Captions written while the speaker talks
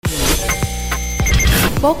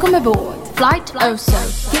Welcome aboard Flight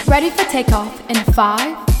Oso. Get ready for takeoff in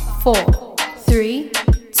 5, 4, 3,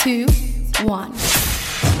 2, 1.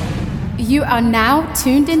 You are now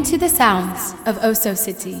tuned into the sounds of Oso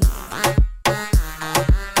City.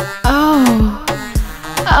 Oh,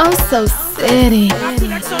 Oso City.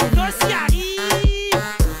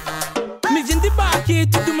 Mais viens débarquer,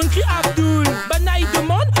 tout le monde crie Abdul. Banaï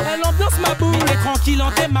demande, elle ambiance ma boule. Mais t'es tranquille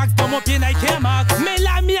en T-Max, dans mon pied Nike Air Max. Mais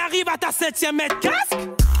l'ami arrive à ta 7ème mètre casque.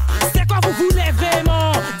 C'est quoi vous voulez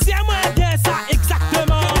vraiment? Dis-moi bien ça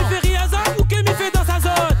exactement. Que fait Riazan ou que m'y fait dans sa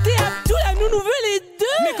zone? T'es Abdul, à nous veut les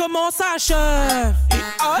deux. Mais comment ça, chef?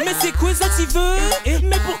 Mais c'est quoi ça tu veux?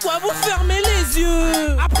 Mais pourquoi vous fermez les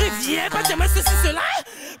yeux? Après viens, pas dire moi ceci, cela.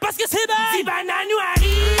 Parce que c'est bien. Zibana nous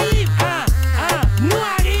arrive. Nous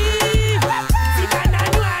arrive.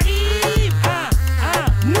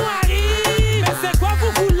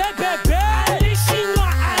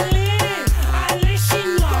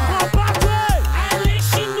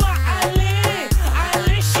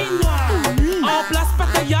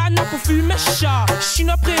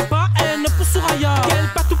 Chinois prépa, elle ne pour Souraya. Quel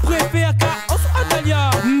pas tout préfère, car on Adalia.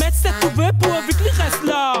 Mettre cette ouverte pour vu que les restes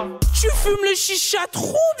là. Tu fumes le chicha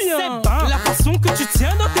trop bien. C'est bon. La façon que tu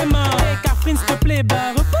tiens dans tes mains. Hey, Catherine, s'il te plaît,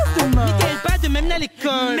 repose demain. Nickel, pas de même à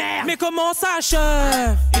l'école. Merde. Mais comment ça,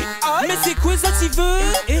 chef? Mais c'est quoi ça, tu veux?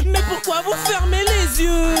 Mais pourquoi vous fermez les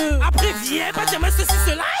yeux? Après, viens, pas dire moi ceci,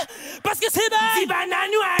 cela. Parce que c'est bien. Zibana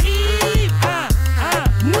nous arrive.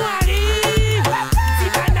 Nous arrive.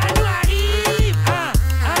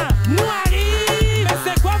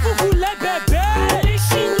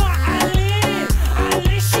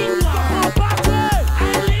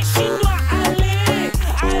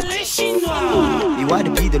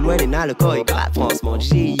 De loin et dans le corps éclate franchement.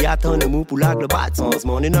 J'ai attendu le mot pour la globale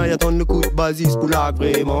changement. Et non, j'attends le coup de basis pour la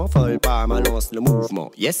vraiment. Folle pas ma lance le mouvement.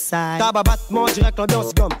 Yes, I. Tabac battement direct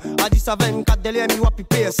l'ambiance gomme. À 10 à 24 délai, mi wapi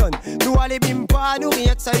personne. Nous allez bim pas, nous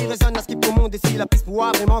rien que ça y résonne. À ce qui pour monter si la piste pour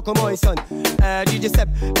voir vraiment comment il sonne. DJ Seb,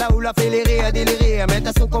 là où la fait les rires, délirer. Mais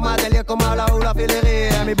t'as son comme un délire, comme là où la fait les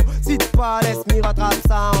rires. Mais bon, si tu pas laisse m'y rattrape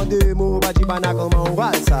ça en deux mots. Bajibana, comment on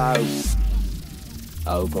va ça?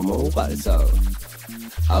 Oh, comment on va ça?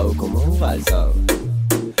 Oh, comment on va ça?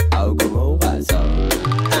 Oh, comment on va ça?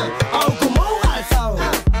 Oh, comment on va ça?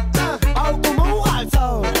 Oh, comment on va ça?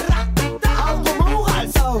 Oh, comment on va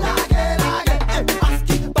ça? Parce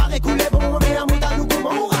qu'il paraît couler bon, mais à mouta nous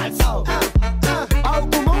comment on va ça? Oh,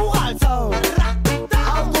 comment on va ça?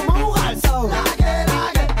 Oh, comment on va ça?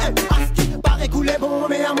 Parce qu'il paraît couler bon,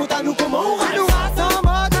 mais à mouta nous comment on va ça?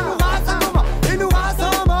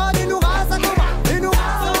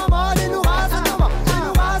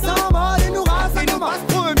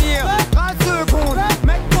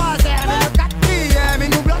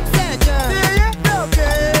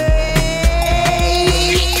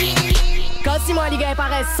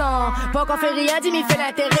 Pas qu'on fait rien, dis m'y fait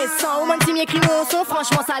l'intéressant. Au moins si m'y écrit mon son,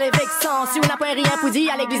 franchement ça les vexant. Si on n'a pas rien pour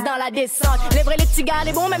dire, à l'église dans la descente. Les vrais les petits gars,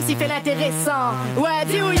 les bons même s'il fait l'intéressant. Ouais,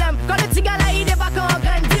 dis où y'aime, quand le petit gars là il débarque en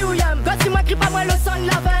graine. Dis où y'aime, quand si moi crie pas moi le son de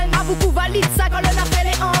la veine. A beaucoup valide ça quand le appel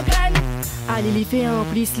est en graine. Allez, il fait un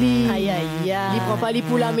plis li. Aïe aïe aïe. Il prend pas li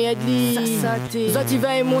pour la merde li. Ça t'es. Zot il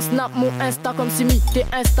veille mon snap, mon insta comme si mi. T'es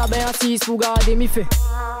insta ben assis pour garder mi fait.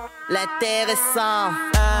 L'intéressant.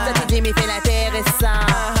 Ça t'es mi fait l'intéressant.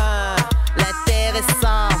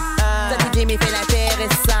 L'intéressant. Ça t'es mi fait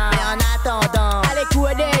l'intéressant. Mais en attendant. Allez,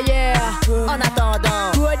 quoi derrière. En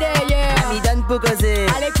attendant. Quoi derrière. Ami donne pour causer.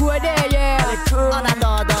 Allez, quoi derrière. En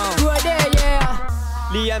attendant. Quoi derrière.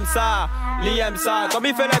 L'IM ça, comme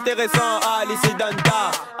il fait l'intéressant, allez c'est Danta,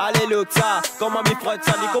 allez look ça, comment il frotte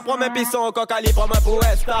ça, il comprend mes pissons quand il prend ma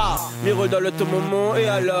poesta. Il roule dans le tout moment et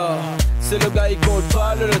alors, c'est le gars il compte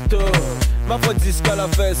pas le loto. Ma faute dit ce qu'elle a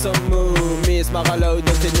fait sans mot, Miss Marala ou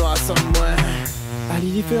dans tes noirs sans moi. Allez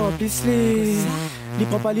il fait en pisse les, il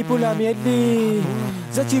prend pas les pour la mienne les.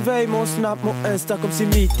 Ça tu veilles mon snap, mon insta comme si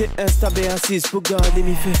mi t'es insta B6 pour garder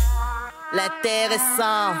mi fait.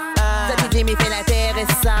 L'intéressant, ça te dit m'y fait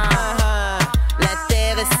l'intéressant.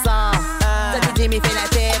 L'intéressant, ça te dit m'y fait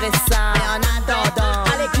l'intéressant. Mais en attendant,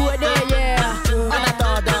 allez quoi derrière. En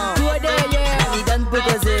attendant, quoi derrière. Il donne pour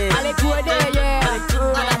causer. Allez quoi derrière.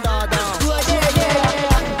 En attendant, quoi derrière.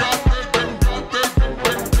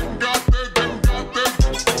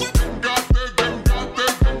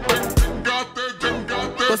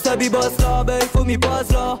 Quand ça bibosse là, ben il faut m'y passe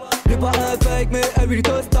là. J'ai pas un fake mais un huile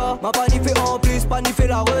costa. Ma panifée en plus, panifée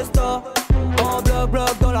la resta. En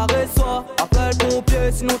bloc dans la réseau. Après le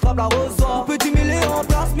pompier, sinon trappe la rosa. Petit mêlé en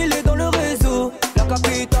place, mêlé dans le réseau. La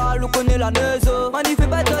capitale, on connaît la neuse. Mani fais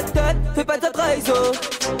pas de tête, réseau.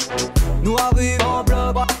 Nous arrivons en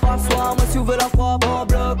bloc, pas soir, moi si vous voulez la frappe en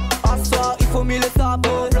bloc.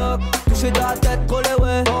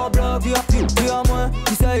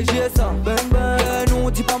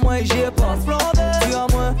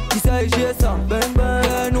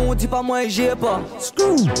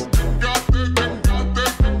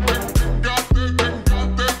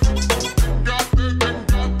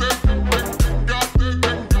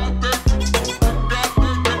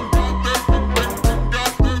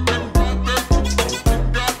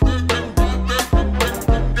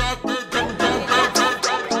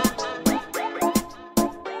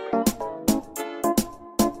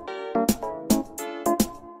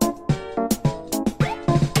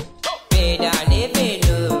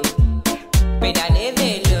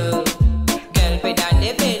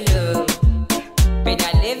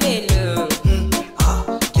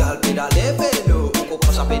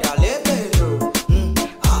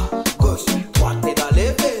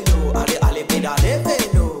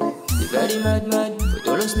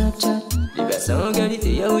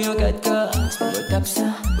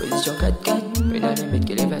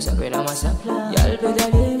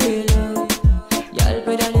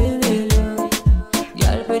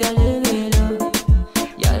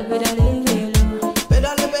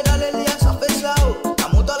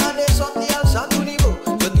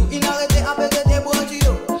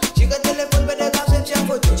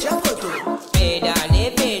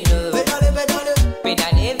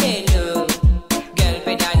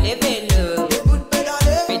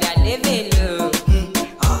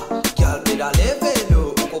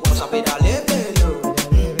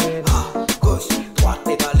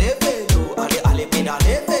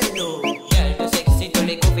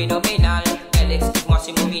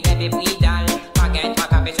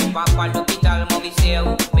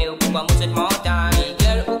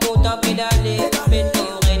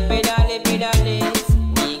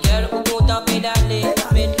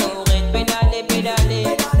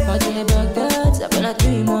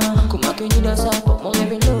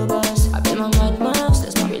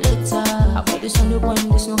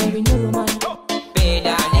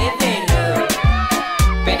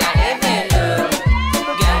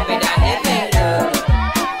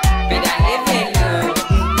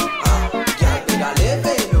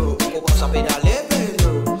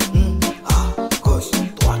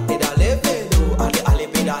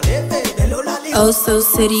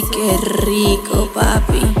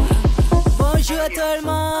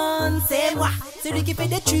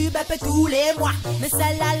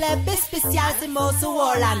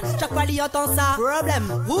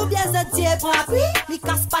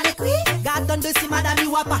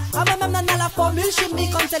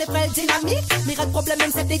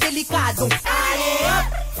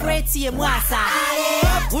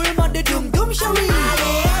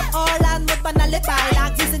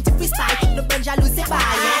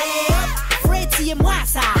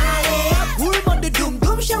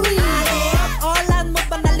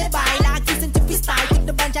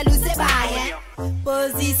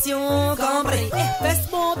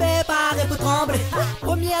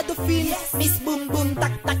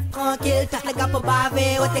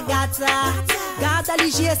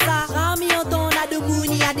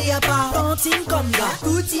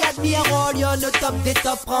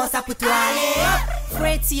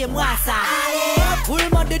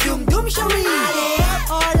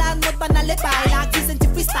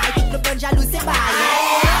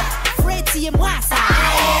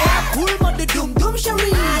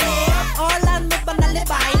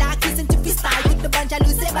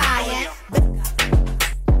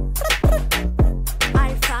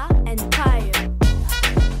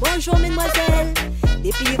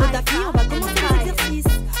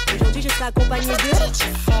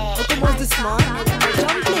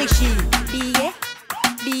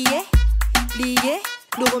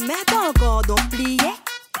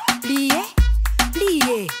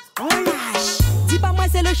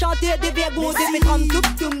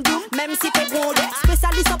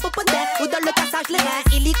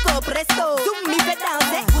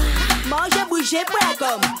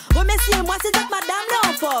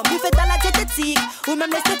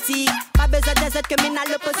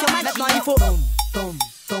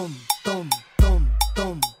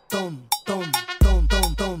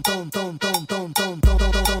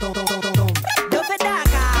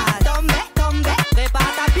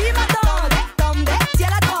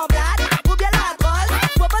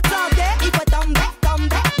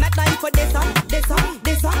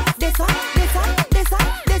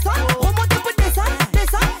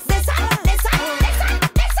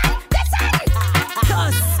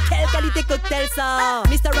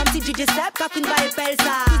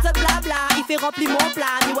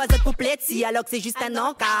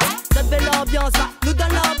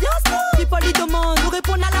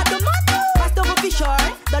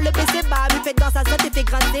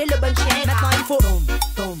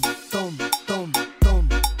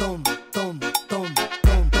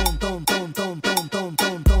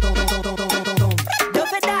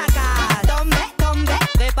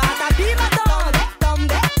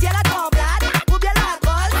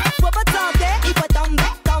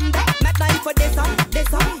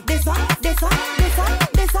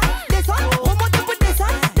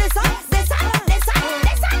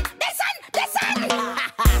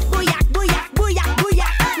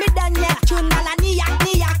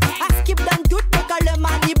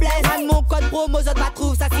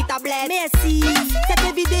 si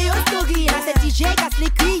cette vidéo story, là c'est DJ casse les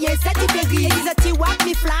couilles et c'est hypérie. Et dis a ti wap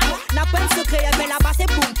mi fly, n'a pas un secret, mais là-bas c'est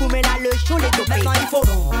boum boum, et là le show les topés. Maintenant il faut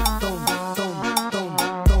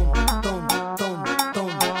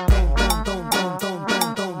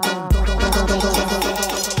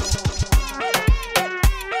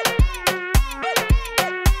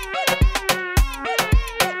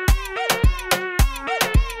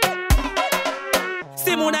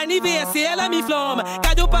c'est mon anniversaire, la mi-flamme.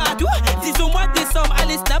 Cadeau partout, 10 au mois de décembre.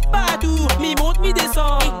 Allez, snap partout, mi-monte,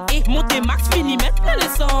 mi-descend. Montez max, fini, mettre dans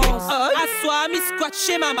l'essence. Assois, mi-squat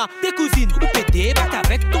chez maman. Tes cousines, ou pété, bac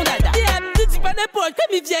avec ton dada. Tu dis pas n'importe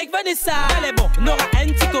comme il vient avec Vanessa. Elle est bon, Nora,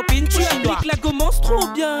 une petite copine, tu chinois. La commence trop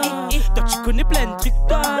bien. Toi, tu connais plein de trucs,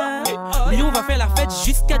 toi. Mais on va faire la fête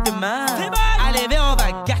jusqu'à demain. Allez, viens, on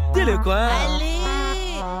va gâter le coin. Allez,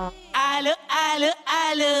 allô, allô,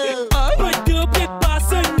 allô. Poteau, prépare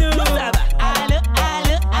ce nœud. Ça va. Allô,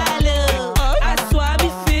 allô, allô. Assois, mi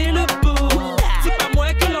fait le beau. C'est pas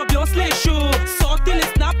moins que l'ambiance les chauds. Sortez les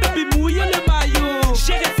snaps et puis mouillez le maillot.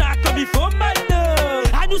 Gérez ça comme il faut maintenant.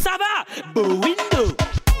 À nous ça va. Beau window.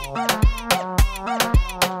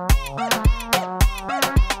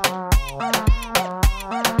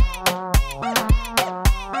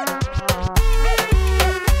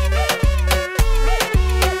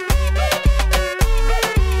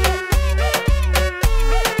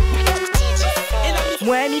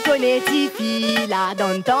 moi m'y connais Tifi, là dans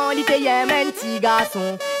le temps, li te yem un petit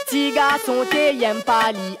garçon te yem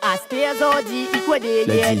pas li, aste zodi, i quoi de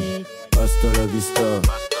li. Hasta la vista,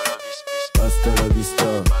 hasta la vista,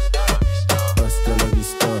 hasta la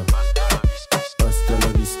vista, hasta la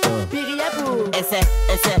vista. Piriye pou Ese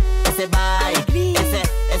bye, ese bye,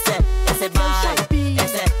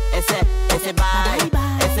 ese bye,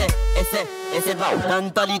 ese bye.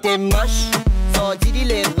 Mentalité moche, sorti dit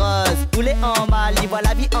les roses, poulet en mal, il voit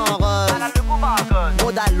la vie en rose.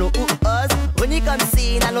 Modalo ou os, reni comme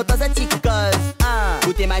si nano dans un ticos.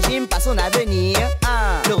 Où t'imagines pas son avenir,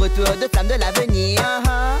 le retour de flamme de l'avenir.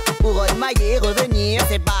 Pour remailler, revenir,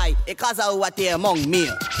 c'est bye, écrase à ou à terre, manque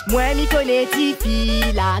mire. moi m'y connais Tifi,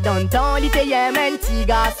 là dans le temps, li te yem un petit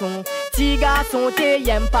garçon te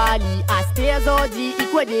yem pas li, aste zodi, i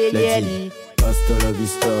quoi de li. Hasta la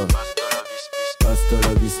vista, hasta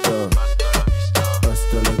la vista,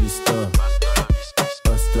 hasta la vista,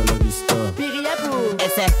 hasta la vista. Piriye pou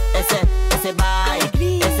Ese bye, ese bye,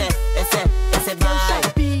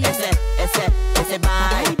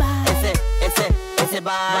 ese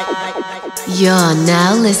bye. You're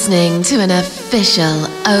now listening to an official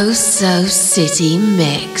Oh So City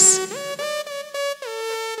mix.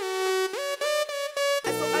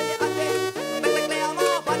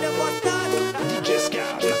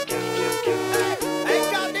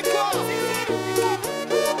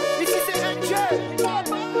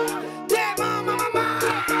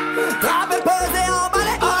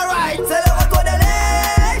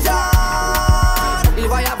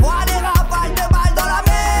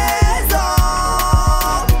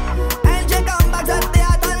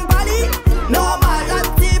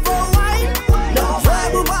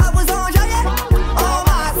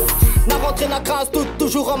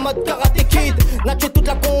 Toujours en mode karaté kid, n'a tué toute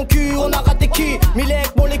la concu, on a raté qui?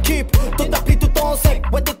 Milek, mon l'équipe, tout appli tout en sec.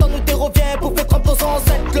 Ouais, t'es temps, nous t'es reviens pour faire tremper ton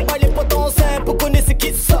ancêtre. Le bail est potentiel, pour connaître c'est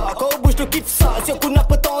qui ça. Quand on bouge, le kiffe ça, si on coup n'a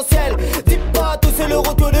potentiel. Dis pas tout, c'est le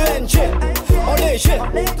retour de NG. En léger,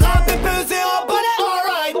 rap et pesé en balai,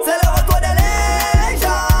 alright. C'est le retour de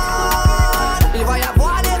légende. Il va y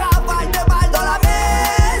avoir des rafales de balles dans la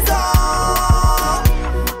maison.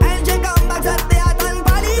 NG comme back, ça t'est à ton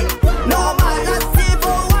bali. Normal.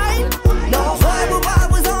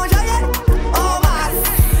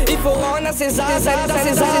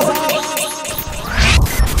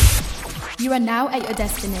 You are now at your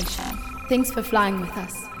destination. Thanks for flying with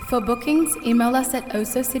us. For bookings, email us at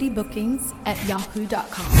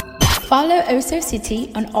osocitybookings@yahoo.com. Follow Oso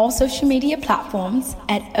City on all social media platforms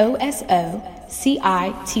at OSOCITY.